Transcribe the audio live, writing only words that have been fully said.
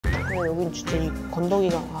여긴 진짜 이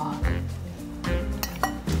건더기가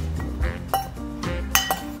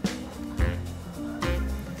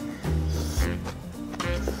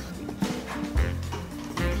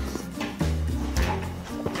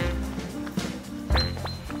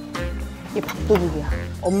이게 밥도둑이야.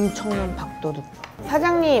 엄청난 밥도둑.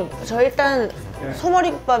 사장님, 저 일단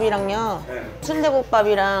소머리국밥이랑요,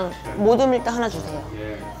 순대국밥이랑 모듬 일단 하나 주세요.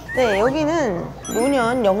 네, 여기는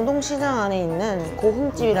노년 영동시장 안에 있는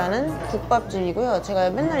고흥집이라는 국밥집이고요. 제가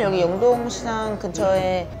맨날 여기 영동시장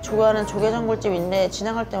근처에 좋아하는 조개전골집인데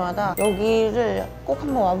지나갈 때마다 여기를 꼭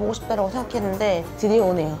한번 와보고 싶다고 생각했는데 드디어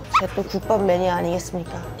오네요. 제가 또 국밥 매니아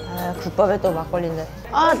아니겠습니까? 국밥에 또 막걸리인데.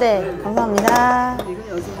 네, 감사합니다.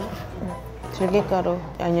 들깨가루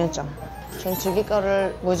양념장. 전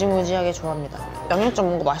들깨가루를 무지무지하게 좋아합니다. 양념장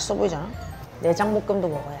뭔가 맛있어 보이잖아? 내장볶음도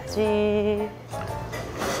먹어야지.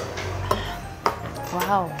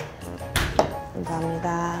 와우.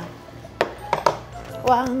 감사합니다.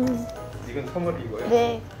 왕. 이건 소머리고요.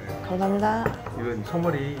 네. 감사합니다. 이건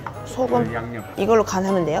소머리, 소금, 양념. 이걸로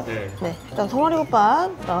간하면 돼요? 네. 일단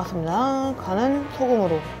소머리국밥 나왔습니다. 간은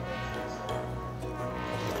소금으로.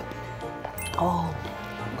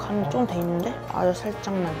 간이 좀 돼 있는데? 아주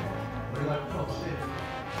살짝만.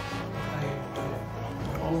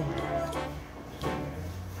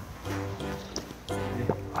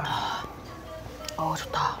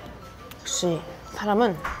 좋다. 역시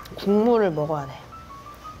사람은 국물을 먹어야 돼.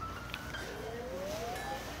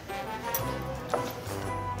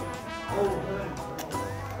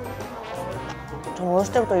 저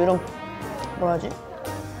어렸을 때부터 이런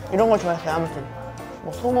이런 걸 좋아했어요. 아무튼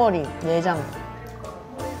뭐 소머리, 내장.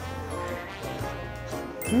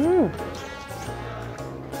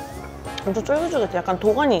 엄청 쫄깃쫄깃해. 약간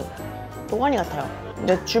도가니 같아요.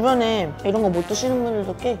 내 주변에 이런 거 못 드시는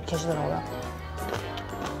분들도 꽤 계시더라고요.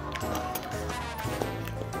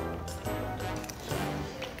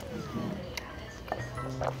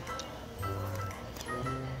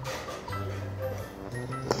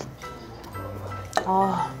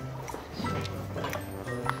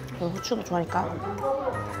 후추도 좋아하니까.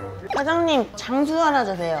 사장님, 장수 하나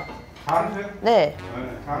주세요. 장수? 네.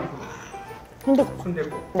 장수.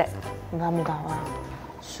 순대국. 네, 감사합니다. 와,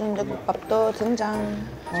 순대국밥도 등장.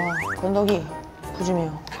 건더기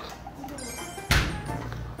부지매요.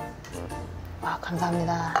 와,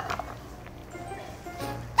 감사합니다.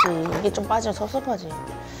 이게 좀 빠지면 섭섭하지.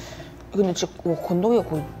 근데 진짜 건더기가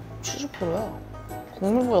거의 70%야.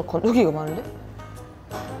 국물보다 건더기가 많은데?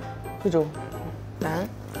 그죠?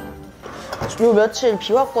 요 며칠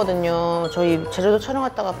비 왔거든요. 저희 제주도 촬영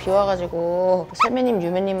갔다가 비 와가지고 세매님,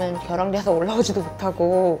 유매님은 결항돼서 올라오지도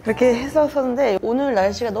못하고 그렇게 했었는데 오늘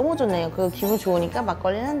날씨가 너무 좋네요. 그 기분 좋으니까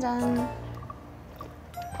막걸리 한 잔.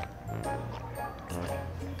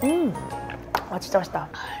 진짜 맛있다.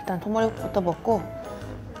 일단 소머리국부터 먹고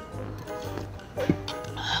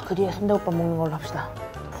그 뒤에 순대국밥 먹는 걸로 합시다.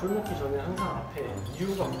 술 먹기 전에 항상 앞에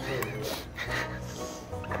이유가 없어요.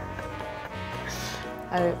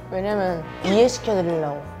 왜냐면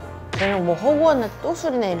이해시켜드리려고. 왜냐면 뭐 허구한 날 또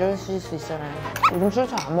술이나 이러실 수 있잖아요. 요즘 술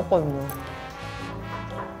잘 안 먹거든요.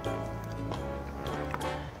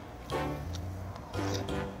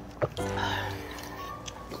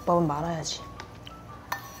 국밥은 말아야지.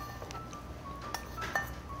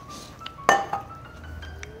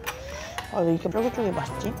 왜 이렇게 쫄깃쫄깃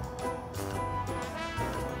맛있지?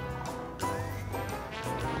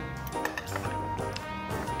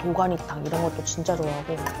 도가니탕 이런 것도 진짜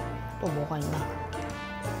좋아하고. 또 뭐가 있나?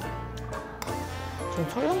 저는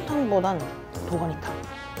설렁탕보단 도가니탕.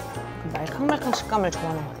 그 말캉말캉 식감을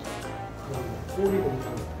좋아하는 것 같아요.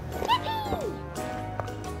 꼬리곰탕.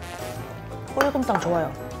 꼬리곰탕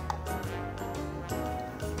좋아요.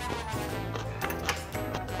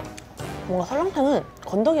 뭔가 설렁탕은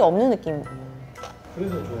건더기 없는 느낌.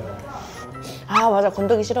 그래서 좋아요. 맞아.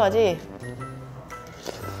 건더기 싫어하지?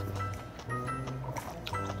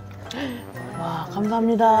 와,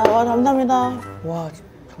 감사합니다. 와, 감사합니다. 와,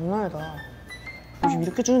 장난 아니다. 요즘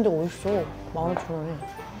이렇게 주는 데가 어딨어. 15,000원에.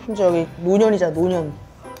 진짜 여기 노년이잖아, 노년.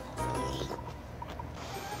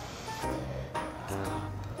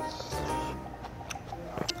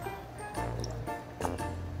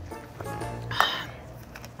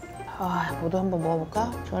 모두 한번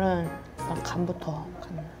먹어볼까? 저는 일단 간부터.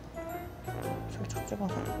 간. 쭉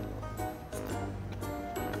찍어서.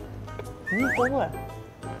 꼬부해.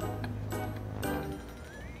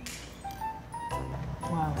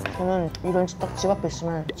 저는 이런 딱 집 앞에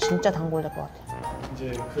있으면 진짜 단골 될 것 같아요.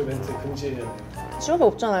 이제 그 멘트 금지해야 돼요. 집 앞에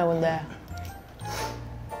없잖아요, 근데.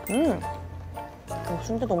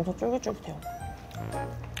 순대도 엄청 쫄깃쫄깃해요.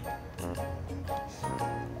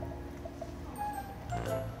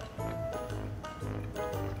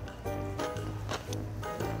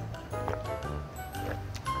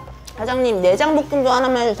 사장님 내장볶음도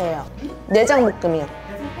하나만 해주세요. 내장볶음이요.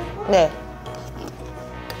 네.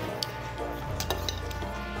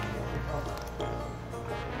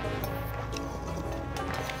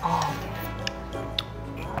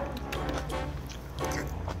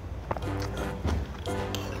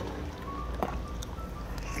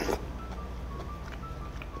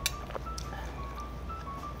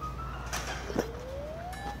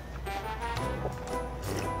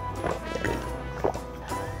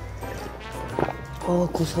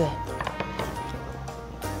 구수해.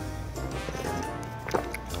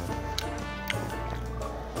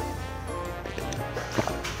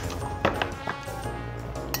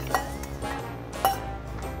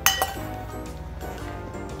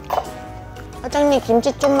 사장님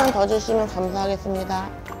김치 좀만 더 주시면 감사하겠습니다.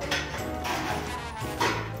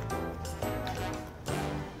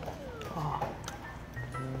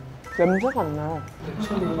 냄새가 안 나요.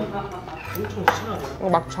 엄청 진하네요. 이거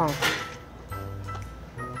막창.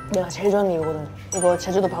 내가 제일 좋아하는 게 이거거든. 이거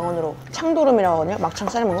제주도 방언으로 창도름이라고 하거든요. 막창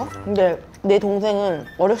삶은 거. 근데 내 동생은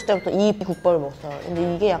어렸을 때부터 이 국밥을 먹었어요.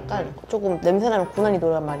 근데 이게 약간 조금 냄새나면 고난이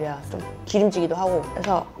도란 말이야. 좀 기름지기도 하고.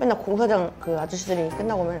 그래서 맨날 공사장 그 아저씨들이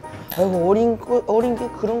끝나고 오면 아이고 어린 게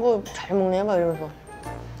그런 거 잘 먹네 막 이러면서.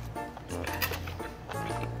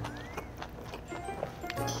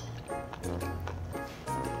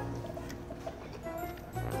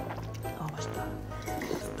 아 맛있다.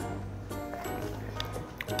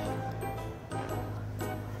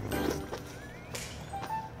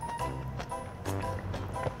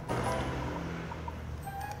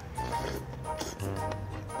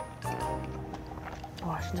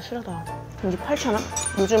 와 진짜 실하다. 이게 8,000원?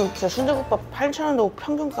 요즘 진짜 순대국밥 8,000원도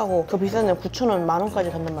평균가고 더 비싼 데 9,000원, 만원까지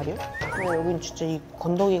간단 말이에요? 근데 여긴 진짜 이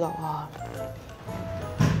건더기가 와.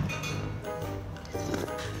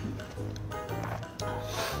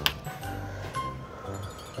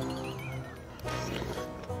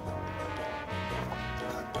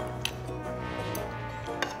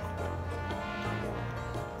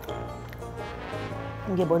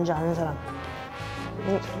 이게 뭔지 아는 사람.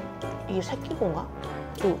 이게 새끼고인가?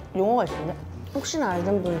 또 용어가 있었는데? 혹시나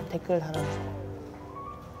알던 분 댓글 달아주세요.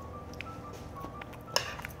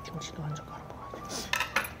 김치도 완전 깔아 먹어야지.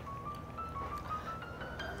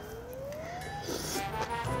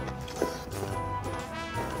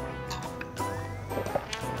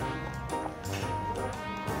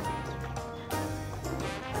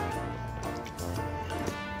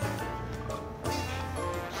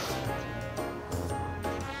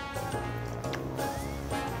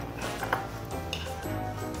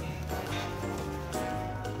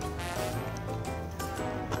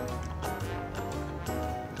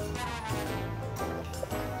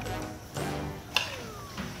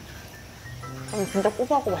 진짜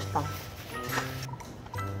고소하고 맛있다.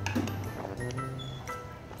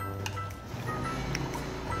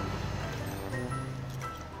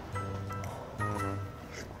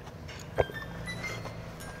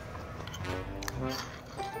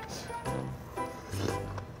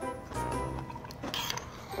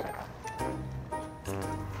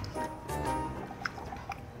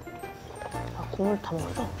 아, 국물 다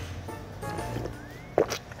먹었어?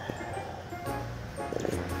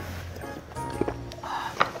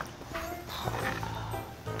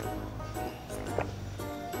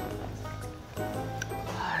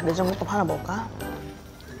 내장국밥 하나 먹을까?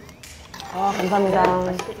 아 감사합니다.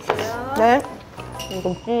 네?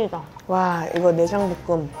 이건 찐이다. 와 이거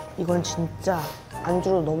내장볶음 이건 진짜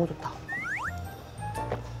안주로 너무 좋다.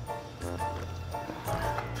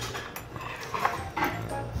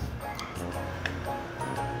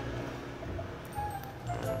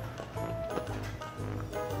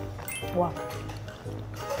 와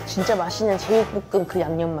진짜 맛있는 제육볶음 그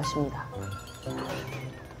양념 맛입니다.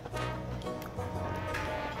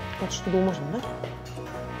 진짜 너무 맛있는데?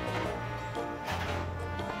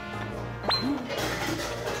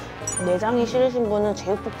 내장이 싫으신 분은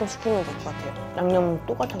제육볶음 시키면 될 것 같아요. 양념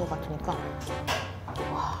똑같은 것 같으니까.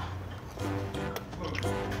 와.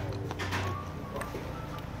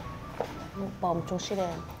 오빠 엄청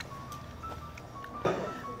싫어요.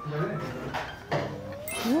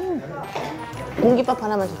 공깃밥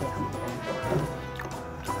하나만 주세요.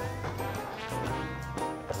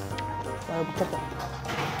 와 이거 먹겠다.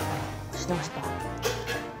 진짜 맛있다.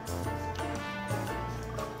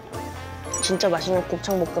 진짜 맛있는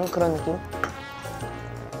곱창볶음 그런 느낌.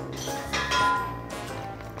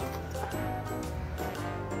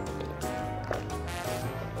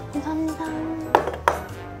 감사합니다.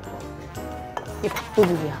 이게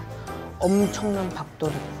밥도둑이야. 엄청난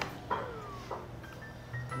밥도둑.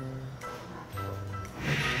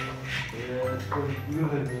 네, 그럼 이거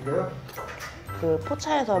드릴까요? 그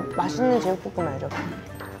포차에서 맛있는 제육볶음 알죠?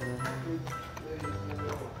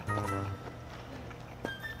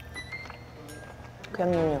 그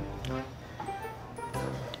양념이요.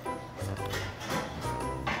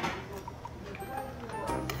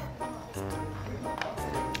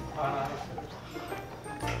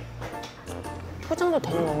 포장도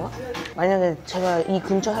되는 건가? 만약에 제가 이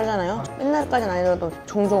근처 살잖아요? 맨날까지는 아니더라도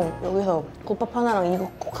종종 여기서 국밥 하나랑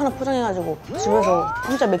이거 꼭 하나 포장해가지고 집에서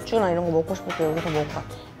혼자 맥주나 이런 거 먹고 싶을 때 여기서 먹을 것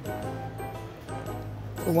같아.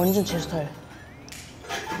 이거 완전 제 스타일.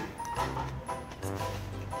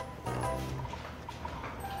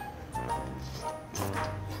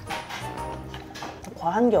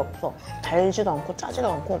 과한 게 없어. 달지도 않고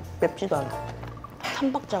짜지도 않고 맵지도 않아.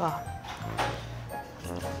 삼박자가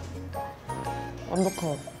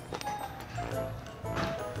완벽해.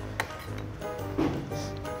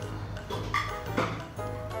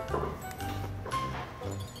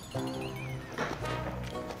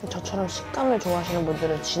 저처럼 식감을 좋아하시는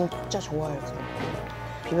분들은 진짜 좋아할 거예요.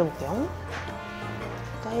 비벼볼게요.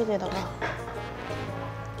 사이드에다가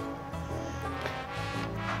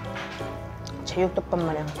제육덮밥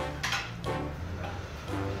마냥.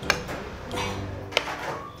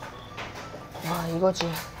 와, 이거지.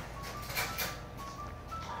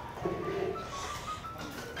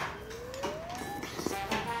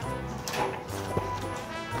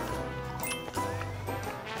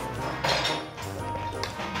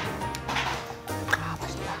 아,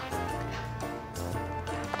 맛있다.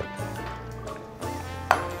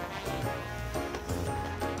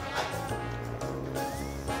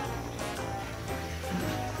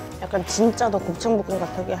 약간 진짜 더 곱창볶음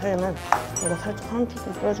같게 하려면 이거 살짝 한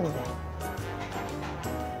스푼 뿌려주면 돼.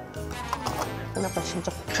 그럼 약간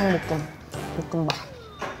진짜 곱창볶음, 볶음밥.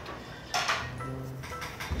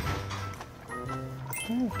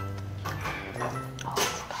 아,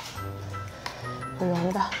 좋다.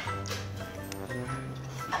 감사합니다.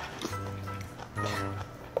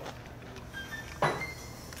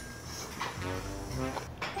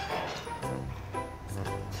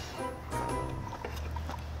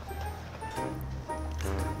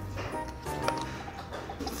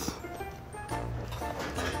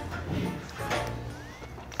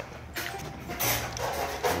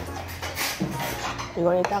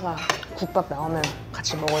 이걸 이따가 국밥 나오면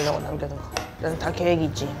같이 먹으려고 남겨둔 거. 이건 다 계획이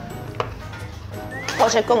있지.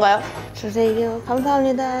 제 건가요? 주세요.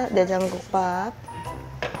 감사합니다. 내장국밥.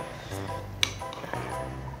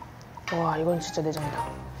 와, 이건 진짜 내장이다.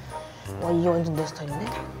 와, 이게 완전 내 스타일인데?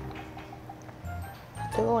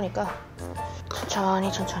 뜨거우니까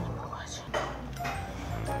천천히 먹어야지.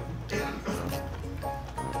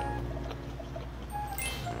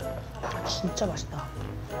 진짜 맛있다.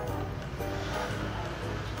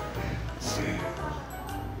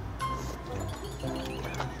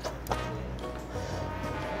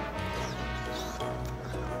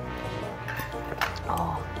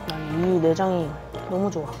 난 이 내장이 너무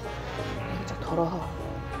좋아. 살짝 덜어서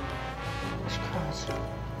시원하지.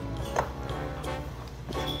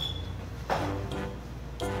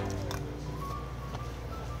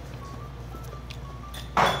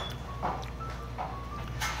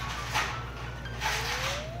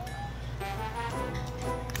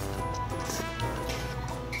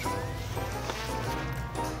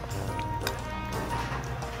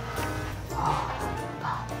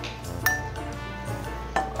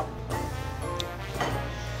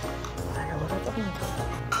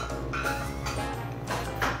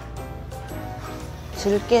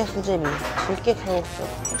 들깨 수제비, 들깨 칼국수.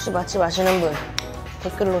 혹시 맛집 아시는 분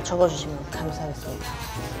댓글로 적어주시면 감사하겠습니다.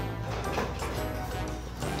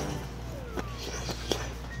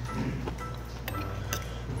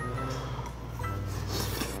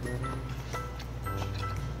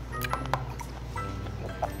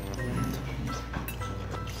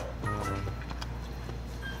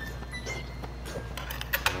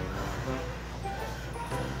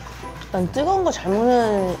 난 뜨거운 거 잘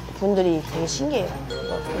먹는 분들이 되게 신기해요.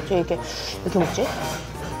 어떻게 이렇게 먹지?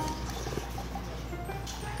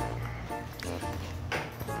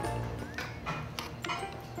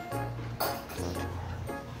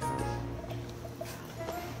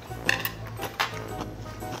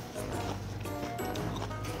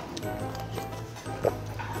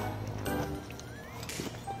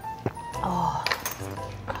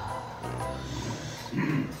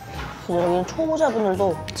 여기는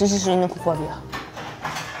초보자분들도 드실 수 있는 국밥이야.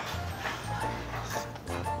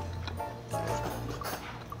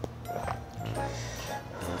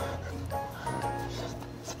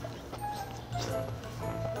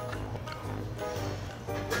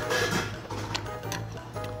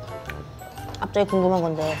 갑자기 궁금한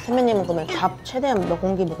건데 선배님은 그러면 밥 최대한 몇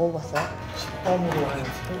공기 먹어봤어요? 집밥으로 한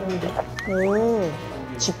 3공기?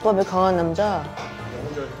 집밥에 강한 남자.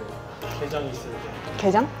 명절 때 게장 있을 때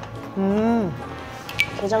게장?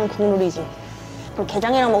 게장은 국룰이지. 그럼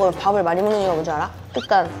게장이랑 먹으면 밥을 많이 먹는 이유가 뭔지 알아?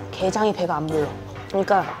 일단 게장이 배가 안 불러.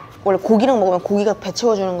 그러니까 원래 고기랑 먹으면 고기가 배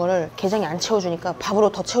채워주는 거를 게장이 안 채워주니까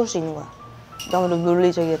밥으로 더 채울 수 있는 거야. 너무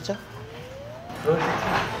논리적이었죠? 그럴 때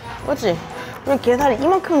맞지? 우리 게살이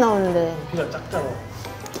이만큼 나오는데 고기가 작잖아.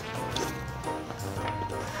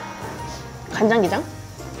 간장게장?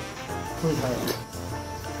 그걸 다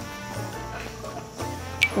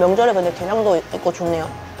명절에 근데 게장도 있고 좋네요.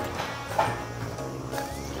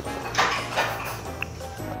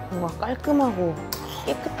 뭔가 깔끔하고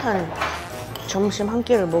깨끗한 점심 한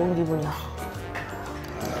끼를 먹은 기분이야.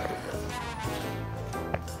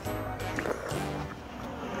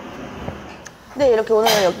 네, 이렇게 오늘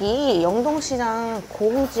여기 영동시장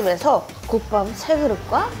고흥집에서 국밥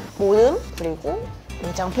 3그릇과 모듬 그리고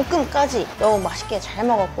내장 볶음까지 너무 맛있게 잘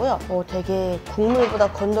먹었고요. 되게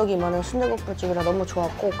국물보다 건더기 많은 순대국밥집이라 너무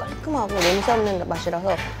좋았고 깔끔하고 냄새 없는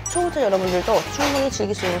맛이라서 초보자 여러분들도 충분히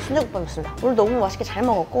즐길 수 있는 순대국밥이었습니다. 오늘 너무 맛있게 잘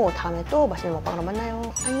먹었고 다음에 또 맛있는 먹방으로 만나요.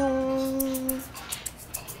 안녕.